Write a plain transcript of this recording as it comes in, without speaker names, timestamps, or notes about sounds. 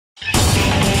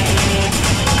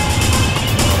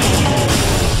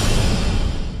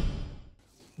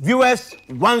Viewers,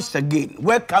 once again,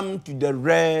 welcome to the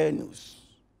Rare News.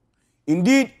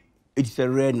 Indeed, it's a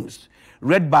Rare News,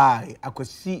 read by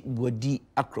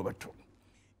Akrobeto,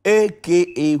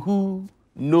 aka Who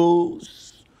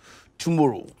Knows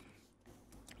Tomorrow.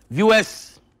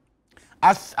 Viewers,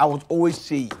 as I would always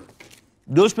say,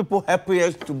 those people helping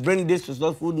us to bring this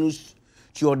successful news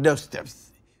to your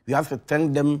doorsteps, we have to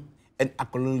thank them and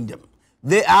acknowledge them.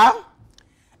 They are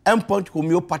Endpoint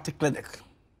Homeopathic Clinic,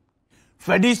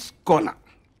 Freddy's Corner,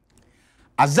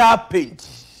 Azar Paint,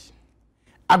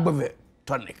 Akrobeto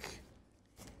Tonic.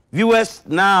 Viewers,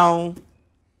 now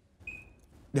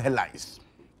the headlines.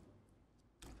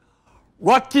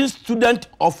 Rotten student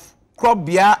of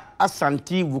Akrobeto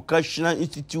Asante Vocational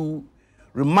Institute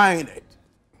reminded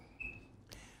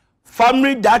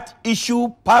family that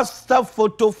issue pastor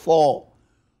photo for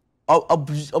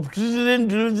other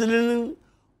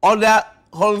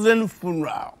holding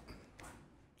funeral.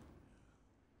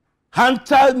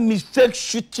 Hunter mistake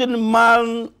shooting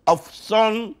man of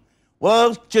son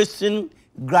while chasing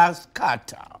grass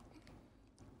cutter.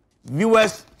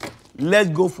 Viewers, let's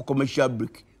go for commercial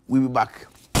break. We'll be back.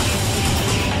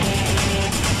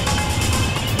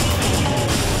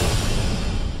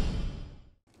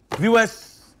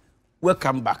 Viewers,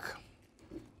 welcome back.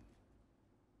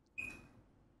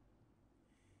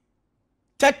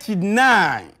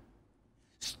 39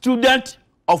 students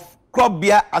of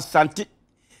Akrobeto Asante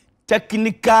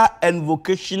Technical and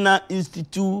Vocational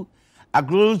Institute are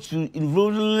going to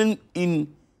enroll in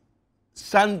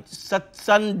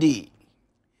Sunday.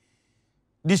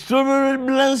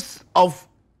 Disturbance of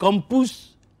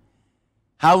campus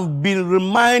have been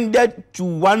remanded to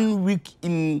 1 week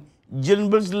in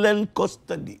Jerusalem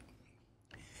custody.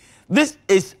 This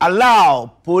is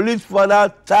allow police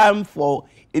further time for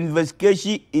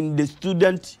investigation in the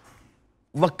student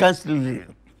vacancy.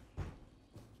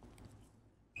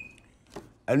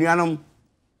 And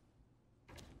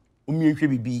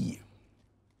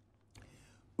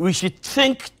we should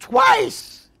think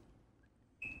twice.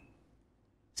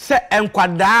 Say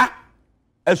enkwada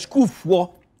a school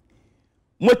for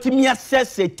motimia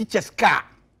says a teacher's car.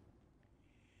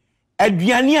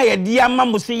 Aduane a yedi ama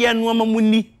mo se ye no ama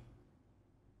muni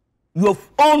your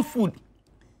own food.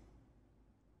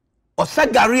 Osa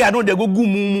gari a no de gogu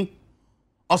mumu.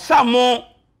 Osa mo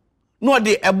no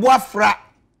de eboafra.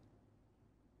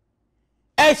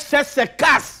 Se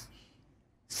cars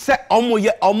se omo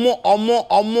ye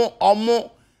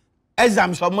omo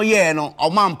exams omo ye no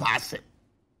omo pass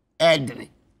edri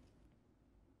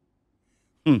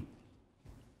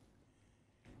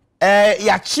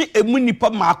yachi emu nipa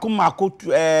mako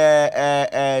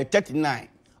 39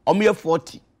 omo ye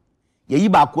 40 ye yi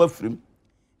ba ko afrim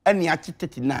ene yachi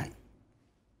 39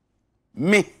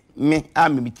 me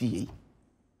amemiti ye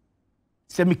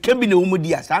se mi kebi na omo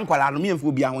dia san kwala no me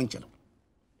mfo bia ho nkyere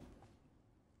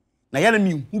na yana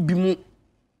mi hu bi mu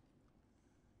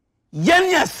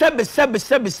yenya sebe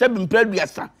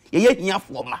mpleduasa ye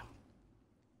hiafo ma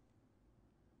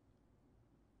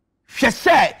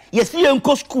hwese yesi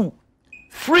yenko school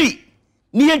free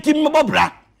ni yenti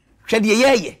mbobra hwede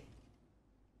ye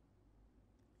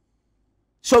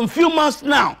some few months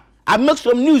now I make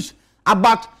some news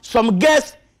about some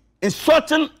girls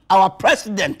insulting our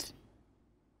president,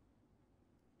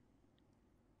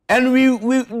 and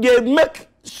they make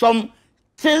some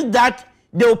things that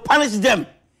they will punish them,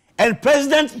 and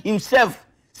president himself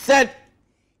said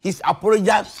he's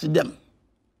apologized to them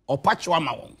or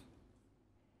patchwama.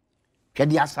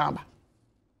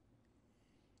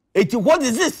 What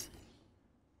is this?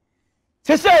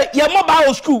 They say your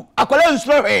mobile school akola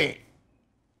nsoro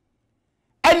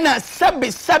and na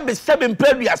seven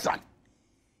previous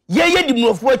ye di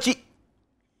mofo achi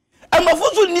and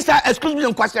mofo so ni sa excuse me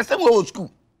nkwase say we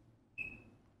school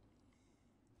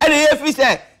and ye fi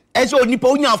say e so nipa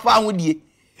onya fa ahodie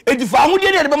edi fa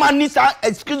ahodie de be ma ni sa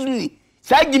excuse me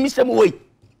say give me some way.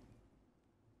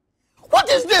 What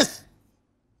is this?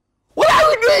 What are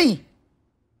we doing?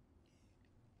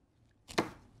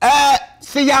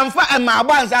 Say yamfa and my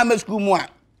bands am school mo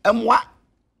what?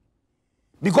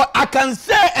 Because I can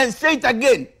say and say it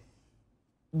again.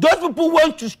 Those people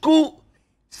went to school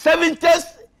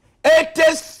 70s,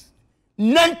 80s,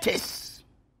 90s.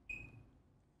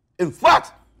 In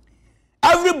fact,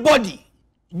 everybody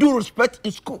do respect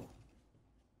in school.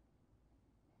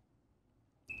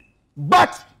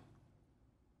 But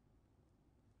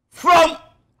from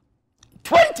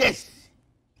 20s,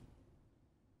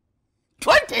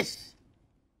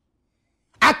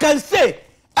 I can say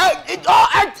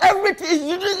everything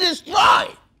is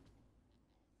destroyed.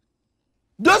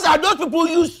 Those people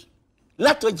use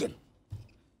nitrogen.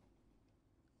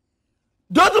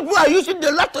 Those people are using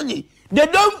the liturgy. They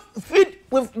don't feed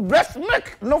with breast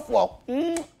milk, no for.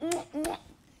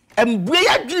 And we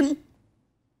are dream.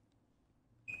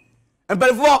 And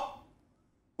before,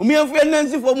 we have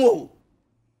Nancy for more.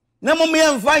 No more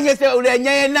and find yourself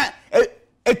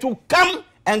to come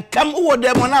and come over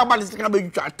there when our bodies can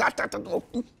be.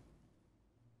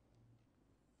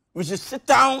 We should sit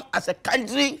down as a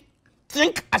country,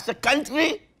 think as a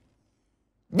country.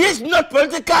 This is not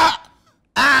political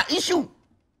issue.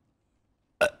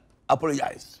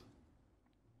 Apologize.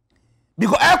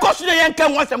 Because I question the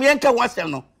yankan once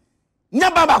no.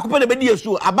 Nyaba ba ko pe be die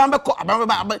su abamba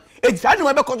exactly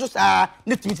we be ko so sa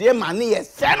ne timi man ne ye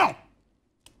se no.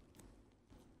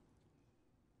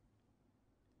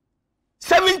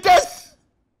 70s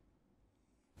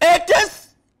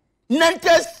 80s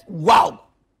 90s wow.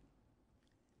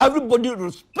 Everybody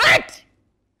respect.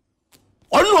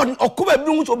 Onu okuba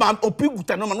bi mu so ma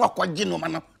opiguta no ma no akwaje no ma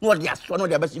no de aso no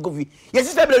de abasi go fi.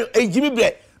 Yes say ejimi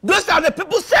bre. Those are the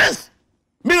people sense.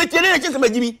 Me tell you say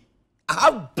ejimi. I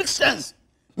have big sense.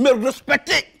 Me respect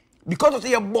it because of say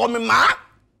you born me ma.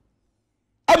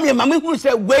 Am me mama who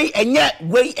say way eye.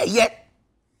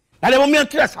 Na le mo me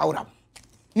stress awram.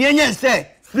 Ni enya say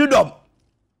freedom.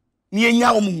 Ni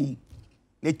enya omu.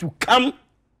 Need to come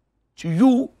to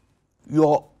you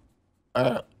your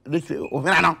this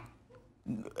Ovinana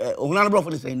bro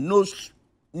for say no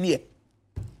near.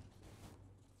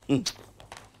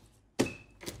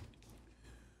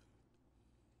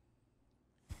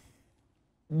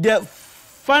 The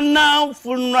final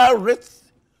funeral rites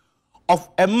of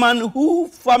a man who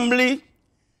family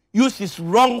uses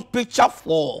wrong picture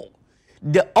for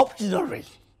the obituary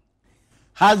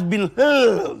has been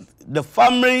held. The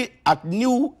family at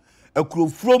New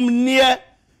Akrobeto near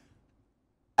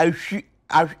Ashid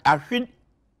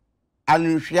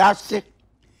and Shiase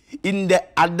in the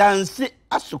Adansi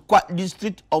Asukwa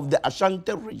district of the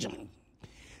Ashanti region.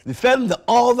 We found the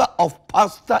author of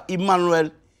Pastor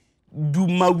Emmanuel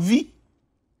Dumavi,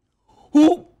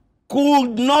 who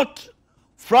could not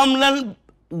learn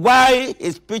why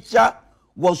his picture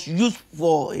was used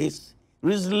for his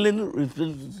reasoning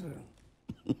reflection.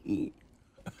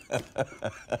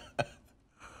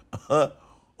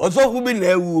 Also, who been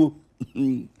there?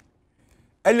 And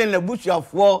then the bush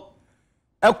of war,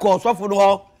 echo suffered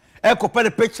her, echo pay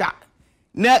the picture.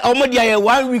 Now, almost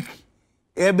 1 week,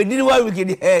 beginning 1 week in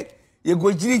the head, you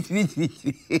go chili.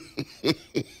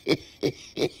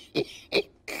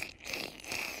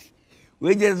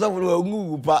 We just suffer a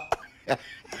move, but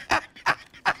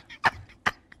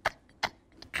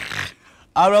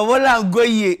I want to go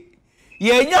ye.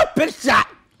 Ye no picture.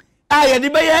 I had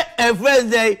a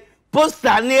friend say,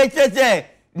 poster nature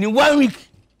in 1 week.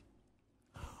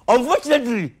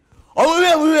 Unfortunately,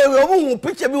 we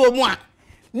picture be one.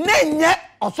 Nenya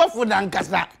or suffer than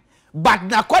Cassa. But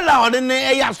na kola on the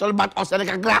yasol but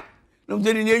osaka gra. No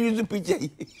didn't use the picture.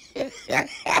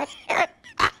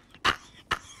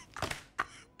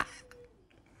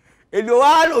 And the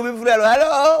one will be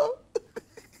hello.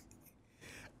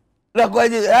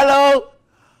 Hello.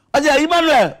 Oja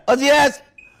Emmanuel. Oja yes.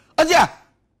 Oja.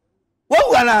 What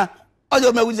wanna?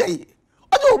 Oja me we say.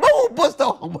 Oja mo post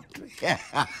on.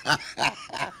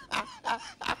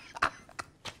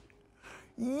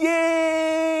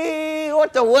 Yay!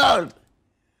 What a world!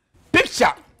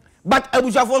 Picture, but I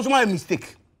was a small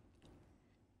mistake.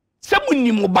 Someone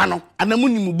ni mobano, and a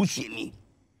muni mubushi.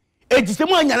 It is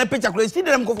someone in a picture. See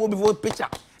them go for before picture.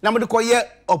 Now, the coyer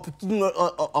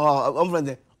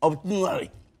opportunity.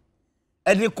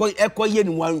 And they call echo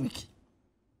in 1 week.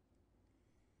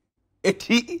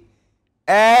 Eti,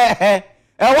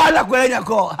 wala kwenya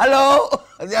ko. Hello.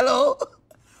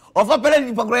 Ofa pele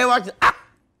ni pakwe watch.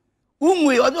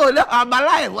 Umwe ojo le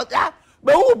abalaye what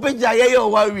but who picture here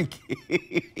 1 week.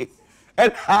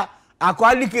 And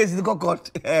akwali case the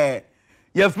court.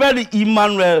 Your friend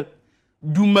Emmanuel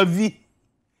Dumavi.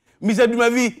 Mr.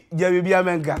 Dumavi, je bi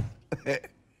amenka.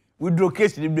 We draw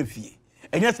case in the fee.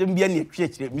 And yes, be any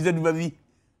church, Mr. Dumavi.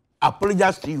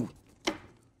 Apologize to you.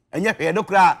 And yes, I don't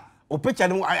cry or picture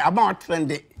about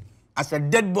trend as a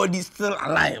dead body still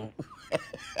alive.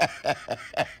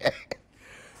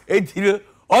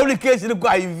 All the cases look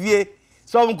like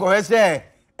some can say,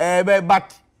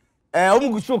 but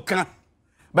Omuguso can.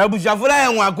 But Bushafula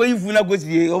and one going for go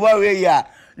see over where ya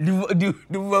do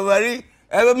very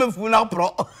ever full now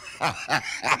pro.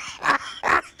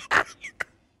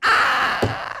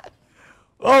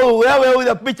 Oh, where with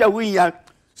a picture we are.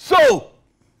 So,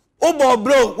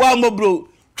 bro, one more bro.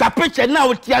 Trap picture now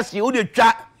with Tiasi, who the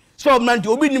chat. So, man,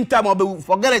 to be in time, I'll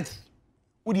forget it.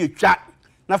 Who the chat?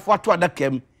 Not for what that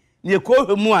came. Ye call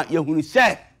him more, ye who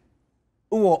say.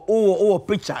 Oh,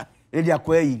 picture.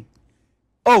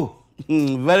 Oh,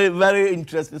 very, very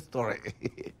interesting story.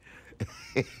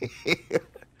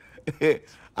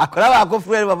 I go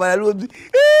friend Papa Lu.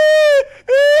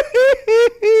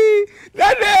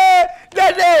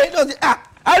 Daddy,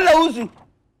 I know you.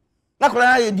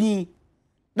 Daddy,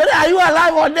 are you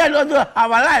alive or dead?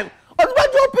 I'm alive.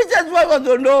 But your pictures were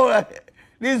to know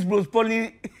this Bruce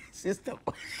Pony system.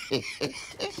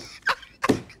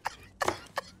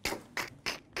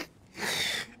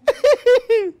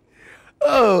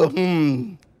 Oh,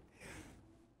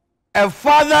 a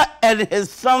father and his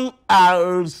son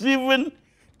are receiving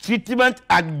treatment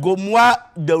at Gomwa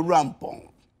de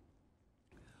Rampong.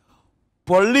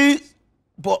 Police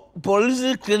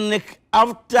clinic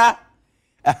after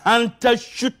a hunter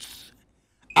shoots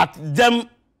at them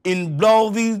in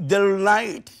bloody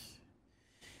daylight.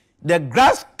 The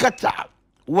grass cutter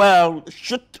will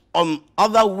shoot on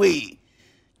other way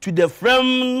to the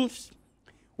frames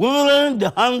when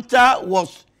the hunter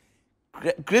was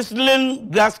christening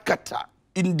grass cutter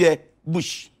in the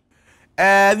bush.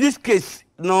 This case,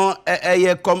 no,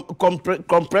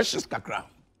 compressions kakra.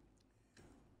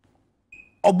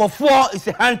 Obofo is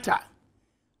a hunter.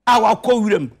 Our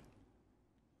co-william.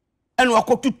 And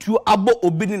wako tutu abo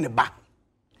obini neba.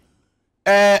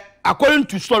 According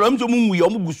to story, I'm going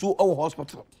to go to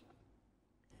hospital.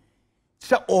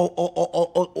 So,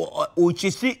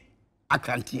 chesi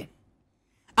akantie.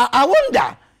 I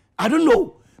wonder, I don't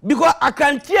know, because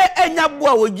akantie enya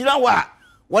boa wojina wa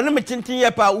wona me tintin ye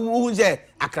pa wu ze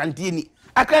akantie ni.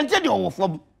 Akantie de owo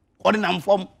form, ordinam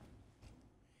form.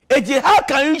 How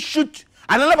can you shoot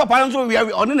another papa so we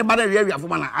are on the bad area for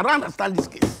man? I don't understand this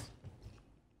case.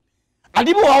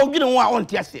 Adibo wa ogina wa on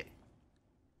tiase.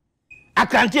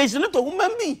 Akantie is not a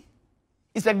human being.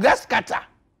 It's a grass cutter.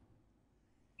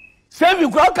 Same you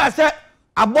can say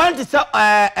about to say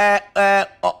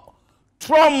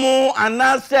trauma and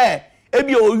now say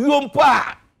ebi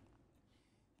oyumpa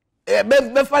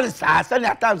be for the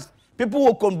at times people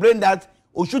will complain that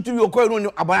o shoot you going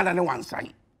on about than one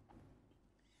sign.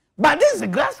 But this is a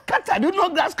grass cutter. Do you know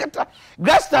grass cutter?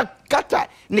 Grass cutter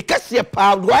ni kasi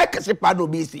pa why kasi pa no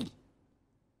BC.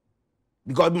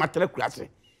 Because material class.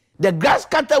 The grass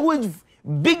cutter who is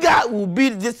bigger will be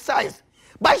this size.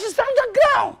 But she's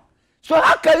underground. So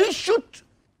how can you shoot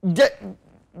the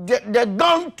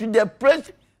gun to the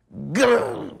press,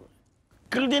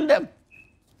 killing them?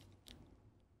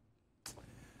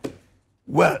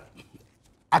 Well,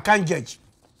 I can't judge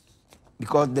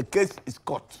because the case is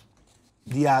caught.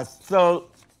 They are still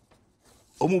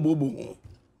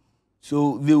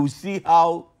so they will see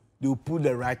how they will put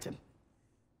the writing.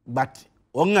 But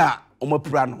onga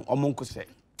omoprano omonko say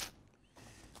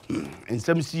in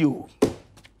some CEO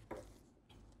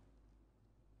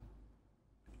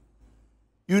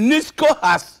UNESCO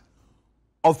has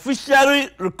officially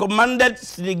recommended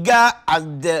Senegal as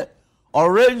the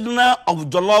original of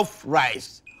jollof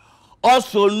rice,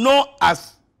 also known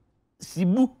as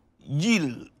Sibu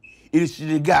Jil in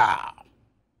Senegal.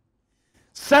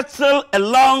 Settle a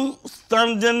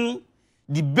long-standing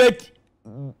debate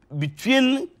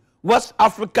between West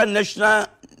African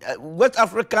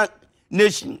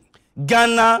nation,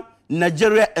 Ghana,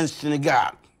 Nigeria, and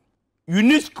Senegal.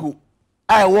 UNESCO,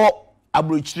 I work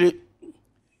abroad.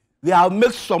 They have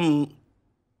made some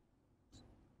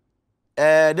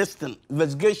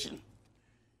investigation.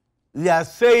 They are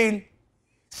saying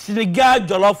Senegal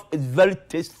jollof is very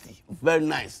tasty, very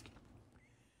nice.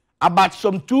 About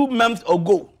some 2 months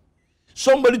ago,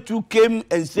 somebody too came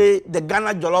and said the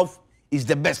Ghana jollof is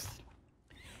the best.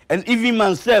 And even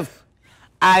myself,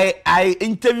 I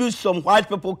interviewed some white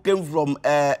people came from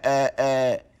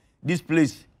this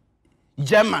place,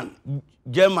 German.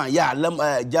 They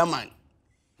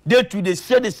too, they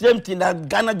say the same thing, that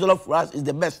Ghana jollof rice is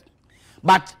the best.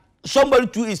 But somebody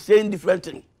too is saying different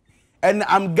thing. And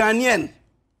I'm Ghanaian.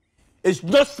 It's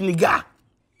not Senegal.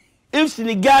 If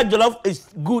Senegal jollof is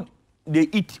good, they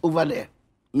eat over there.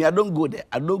 Me, I don't go there.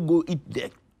 I don't go eat there.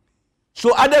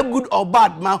 So either good or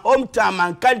bad, my hometown,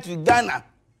 my country, Ghana,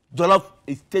 jollof,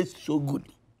 it tastes so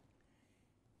good.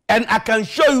 And I can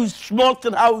show you small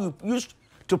thing how you used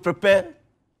to prepare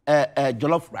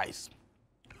jollof rice.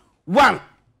 One,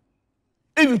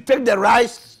 if you take the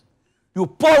rice, you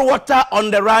pour water on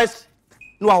the rice,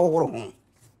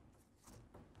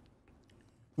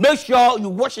 make sure you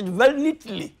wash it very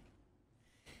neatly.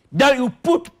 Then you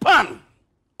put pan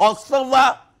or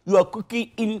silver you are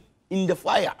cooking in the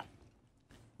fire.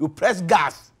 You press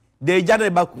gas. Then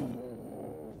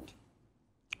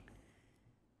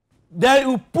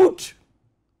you put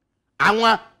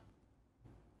anwa.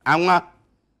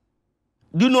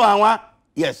 Do you know anwa?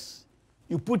 Yes.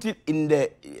 you put it in the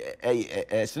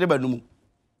cerebellum.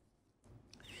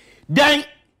 Then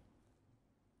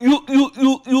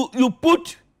you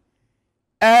put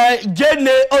gene,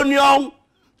 onion,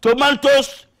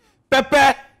 tomatoes,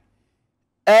 pepper,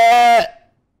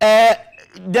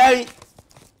 then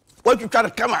what you try to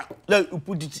come out, then you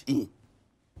put it in.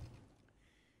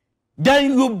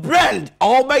 Then you blend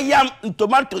all by yam and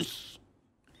tomatoes.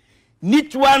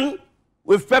 Neat one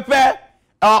with pepper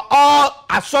or all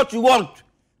a sort you want.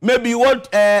 Maybe you want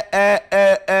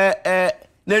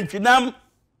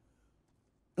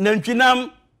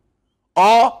Nenchinam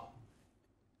or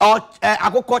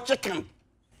akoko chicken.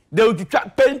 They will try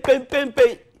pain. Pain.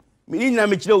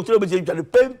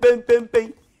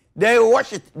 They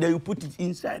wash it, then you put it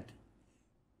inside.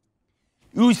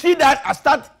 You see that I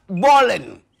start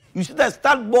boiling. You see that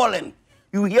start boiling.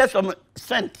 You hear some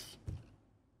scent.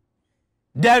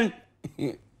 Then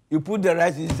you put the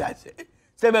rice inside.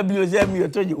 Say, baby, you say, me,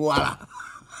 told you, voila.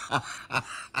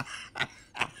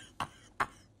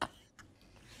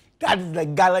 That is the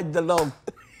gallant the log.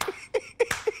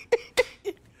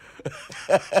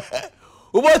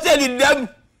 Who was telling them?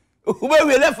 Who will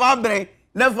left family?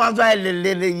 Left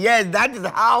family. Yes, that is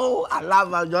how I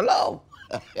love your love.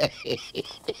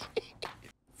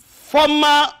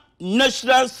 Former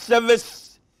National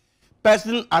Service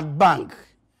person at bank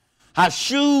has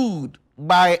sued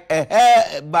by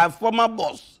former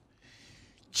boss,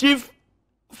 chief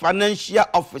financial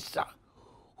officer,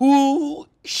 who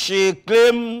she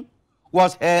claimed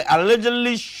was her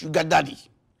allegedly sugar daddy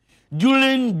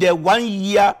during the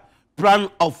 1-year plan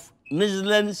of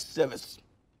National Service.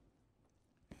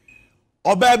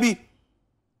 Oh baby,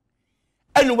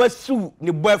 and was sue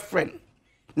the boyfriend.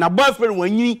 Now boyfriend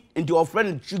when you into your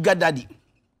friend sugar daddy.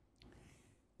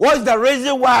 What's the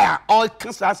reason why all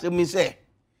cancers me say?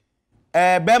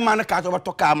 Be man ka to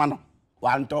to ka no.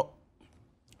 Wan to.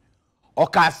 O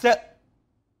ka se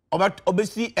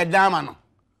obesi edama no.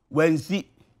 Wansi.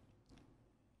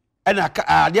 E na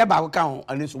ade ba ko ka ho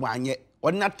ani so wanye.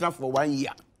 Won na tra for 1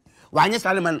 year. Wanye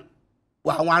Salman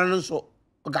wa no so.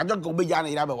 O ka jo ko be ja na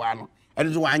ira be wa no.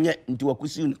 Ani so wanye nti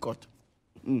wakusi in court.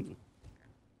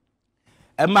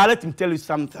 And let me tell you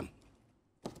something.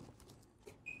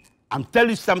 I'm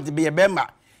telling you something. Be a bema.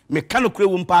 Me can't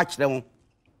create one patch them.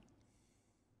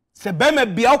 Se bema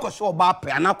be out of so bad.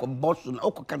 And I could boss on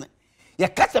Oko can. Ya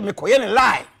catch me coyen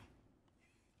lie.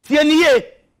 Tieni.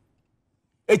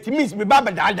 It means me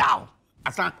baba down.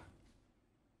 Asa.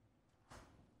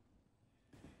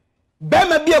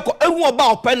 Bema be a co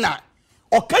about penna.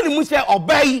 Or can you say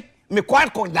obey me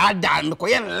quite call that down. Me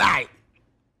coyen lie.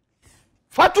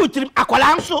 Fatu trim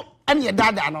akwalanso ene ye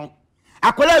dada no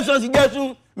akwalanso si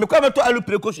jesu me kwa beto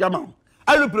alupre kosia ma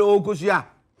alupre o kosia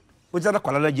o jada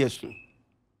kwalala jesu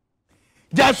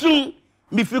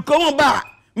mi fi ko mo ba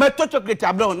me to chocolate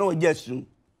abro no jesu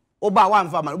o ba wa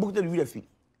mfa ma bukuto wi afi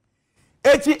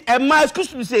eti e ma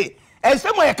excuse me say e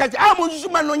se mo ye kacha a mo susu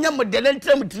ma no nya mo de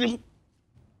ntram trim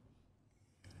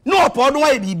no opo no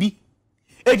wa bibi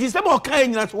eti se mo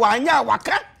kan nyina so wa nya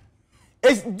waka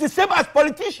it's the same as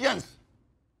politicians.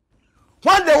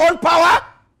 When they want power,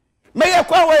 may you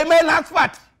call away, may not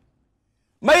fat.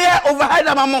 May you override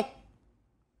a mamma.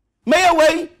 May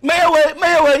away.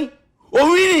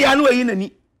 Oh, really, I know in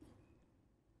any.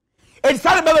 It's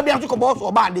not about being talk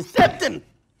about the same thing.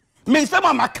 May some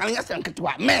of my carriers and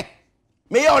Katua, may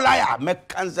you liar, make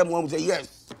cancer one say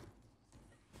yes.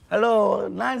 Hello,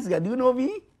 nice guy, do you know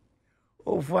me?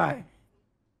 Oh, fine.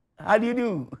 How do you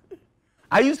do?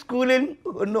 Are you schooling?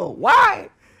 Oh, no. Why?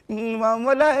 My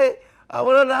mother. I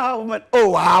want to know. Oh,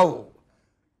 wow.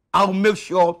 I'll make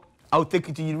sure I'll take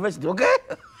you to university, okay?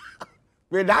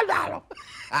 With that dollar.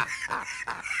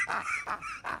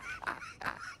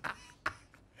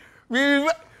 We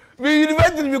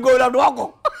university, we go down to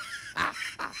Wako.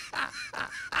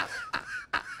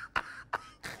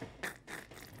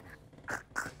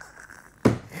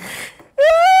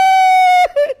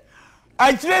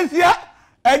 I trace here.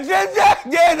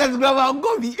 Jesus, Grandma,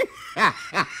 go me.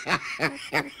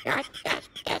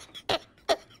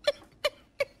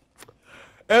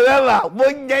 It's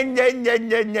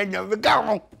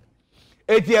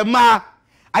a ma.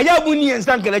 I have money and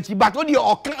Sankalachi, but what do you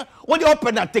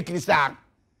open and take this out?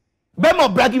 Bemo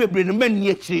bragi me bring men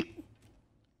yet.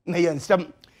 Nay, and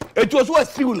some. It was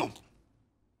what you know.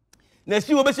 Next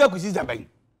you will be so bank.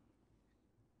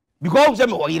 Because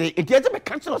it is a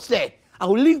council say, I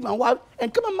will leave my wife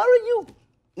and come and marry you.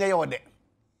 Nay, or there.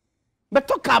 But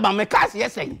talk about my cast,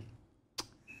 yes, saying.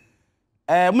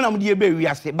 Munam dear baby,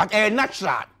 I say, but a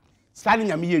natural.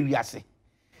 Standing a mere, I say.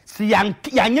 See, young,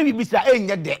 be say, ain't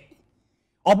yet there.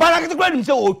 Or Barak the Grand,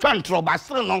 so old Trantro, but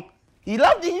still no. He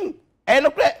loved him. And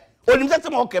look, only that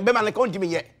some okay, be man account me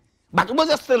yet. But it was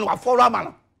just still a 4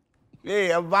 man.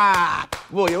 Hey, va,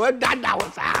 boy, you were that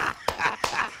was.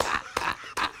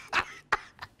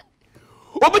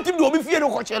 What but you do me fear no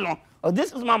question? Oh,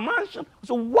 this is my mansion.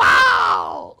 So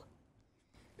wow.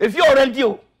 If you're rent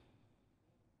you.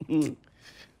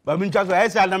 But me just I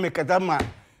say na me katama.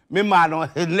 Me man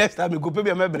next time me go pay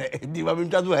me mebre. Di ba me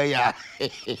just ya.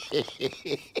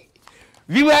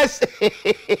 Viewers.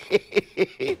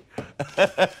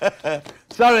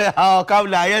 Sorry, how come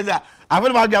now? Yes, I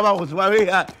feel my job was my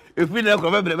way. If we don't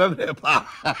come mebre pa.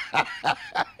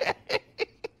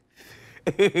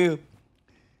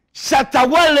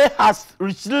 Shatawale has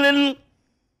returned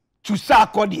to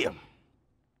Sarkodie.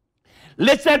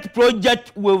 Latest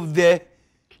project with the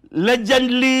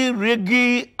legendary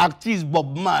reggae artist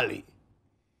Bob Marley.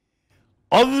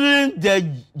 Other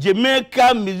the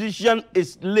Jamaican musician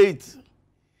is late.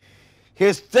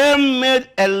 His team made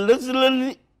a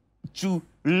listening to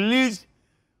release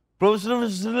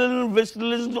professional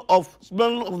version of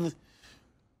smell of the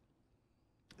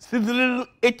seasoning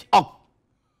it up.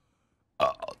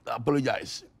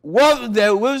 Apologize. What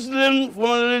the whistling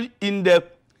formally in the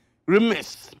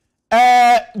remix.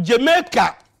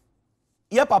 Jamaica,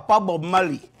 yeah, Papa Bob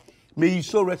Marley, may you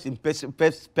so rest in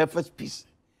perfect peace.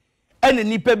 And the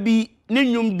nipa be,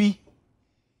 ninyum be,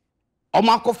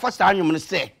 Omako first annual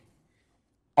say,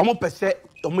 Omo per se,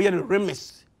 Omo yen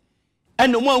remix.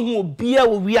 And the one who be a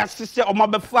we are sister Oma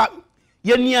befa,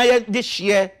 Yenia this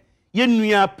year,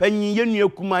 Yenia penny, Yenia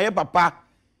kuma, papa,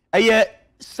 a year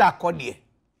Sarkodie.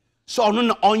 So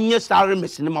no onye sare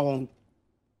mesinema won.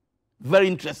 Very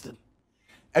interesting.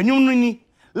 And you know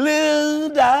little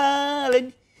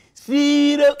darling,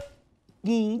 see the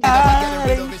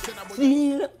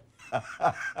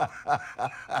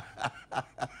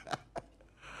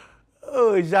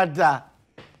oh,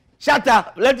 shut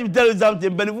up. Let me tell you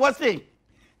something. But what's it?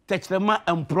 Touch the man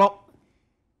and pro.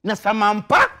 Na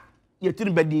samampa. You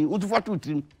tin bedi. Utu fatu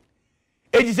tin.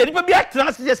 Eji se nipa bi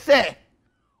atranse se.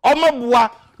 Omo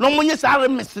boa. No monye sare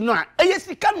mesino a. Eye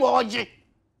sika no oje.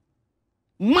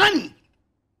 Money.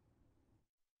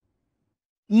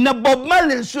 Na Bob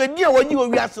Marley so edi a woni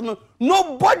owiase no.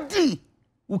 Nobody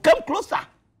will come closer.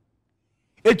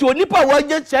 It will nipa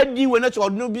waje said di we na so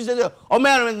no bi say o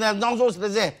me na so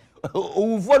say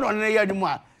owufo no na ya di mu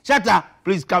a. Shatta,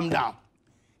 please calm down.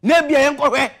 Na bia yen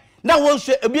kohwe na won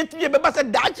so ebi ti be ba say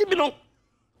daachi bi no.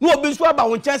 No obi so aba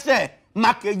won che say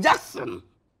Michael Jackson.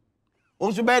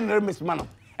 On so be na Miss Mano.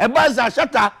 E ba za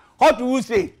Shatta, what do you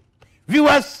say?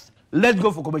 Viewers, let's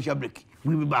go for commercial break.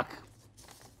 We'll be back.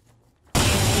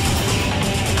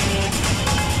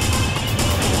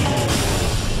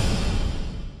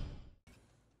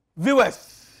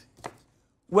 Viewers,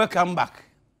 welcome back.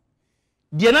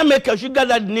 Deɛ na make sugar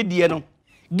that need deɛ no.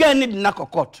 Get need na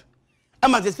kokot.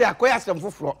 Ama se say akoya asem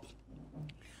foforo.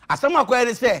 Asem akoya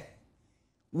ne say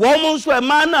wo mo nso e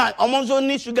man na omo nso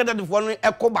ni sugar that for no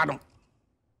ekoba no.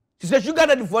 She say sugar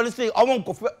that for no say omo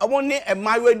nkofe omo ni e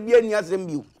mawa di ani asem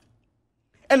bio.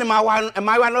 Ene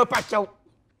mawa no pa chew.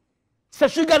 Say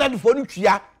sugar that for no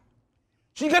twia.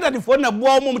 Sugar that for na bo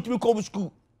omo mutimi ko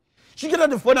school. Sugar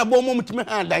that for na bo omo mutimi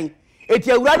handan.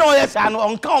 Eti awura na oyɛ sa no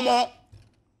onka omo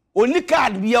oni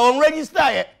card bia on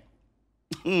register ye.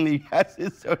 Yes,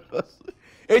 so.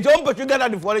 Eti on pe sugar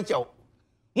that for chew.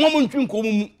 Mo mo ntwi nko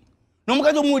mu. No mo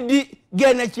ka so mo di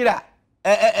ge na kira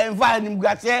enva nim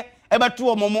guase e beto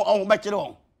omo mo on be kire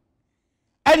on.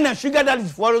 And na sugar that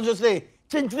for so say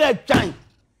chinchina twan.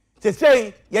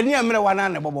 Say ye ne emre wana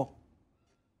na bobo.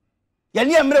 Ye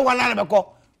ne emre wana na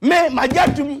beko. Me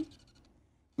majatum.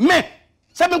 Me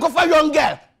seven ko for young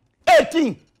girl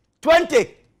 18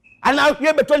 20 and I'll be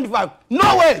 25.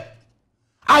 No way.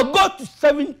 I'll go to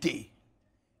 70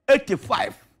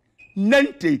 85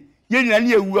 90.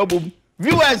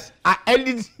 Viewers are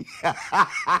ending.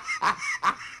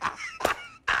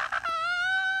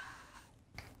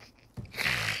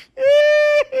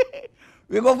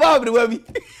 We go forward the way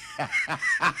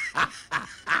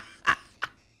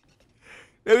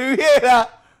we hear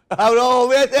how long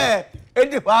we there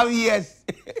 85 years.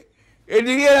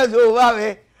 80 years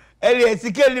over and yes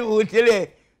sikeli utile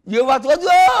you what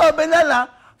oh banana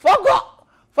foko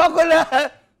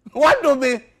what do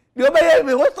me you be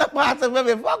me what's the part of me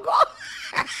foko.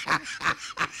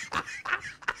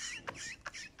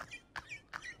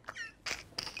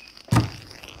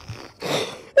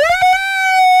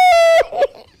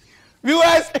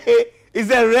 Viewers, it's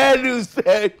a rare news.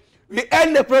 We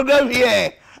end the program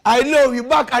here. I know we're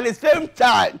back at the same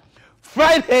time.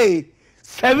 Friday,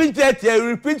 7:30, I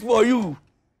repeat for you.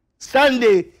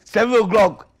 Sunday, 7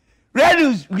 o'clock. Rare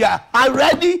news, we are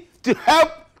ready to help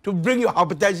to bring your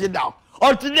hypertension down.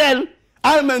 Until then,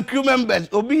 I'm and crew members,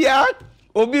 Obia,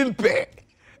 Obimpe,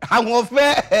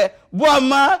 Hangofe,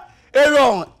 Boama,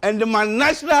 Aaron, and my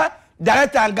national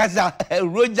director and Gaza,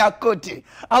 Roger Cote.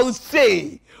 I will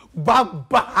say,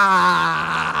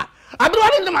 Baba. I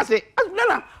don't want to say,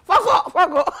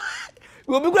 fuck off.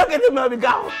 We'll be going to get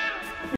him.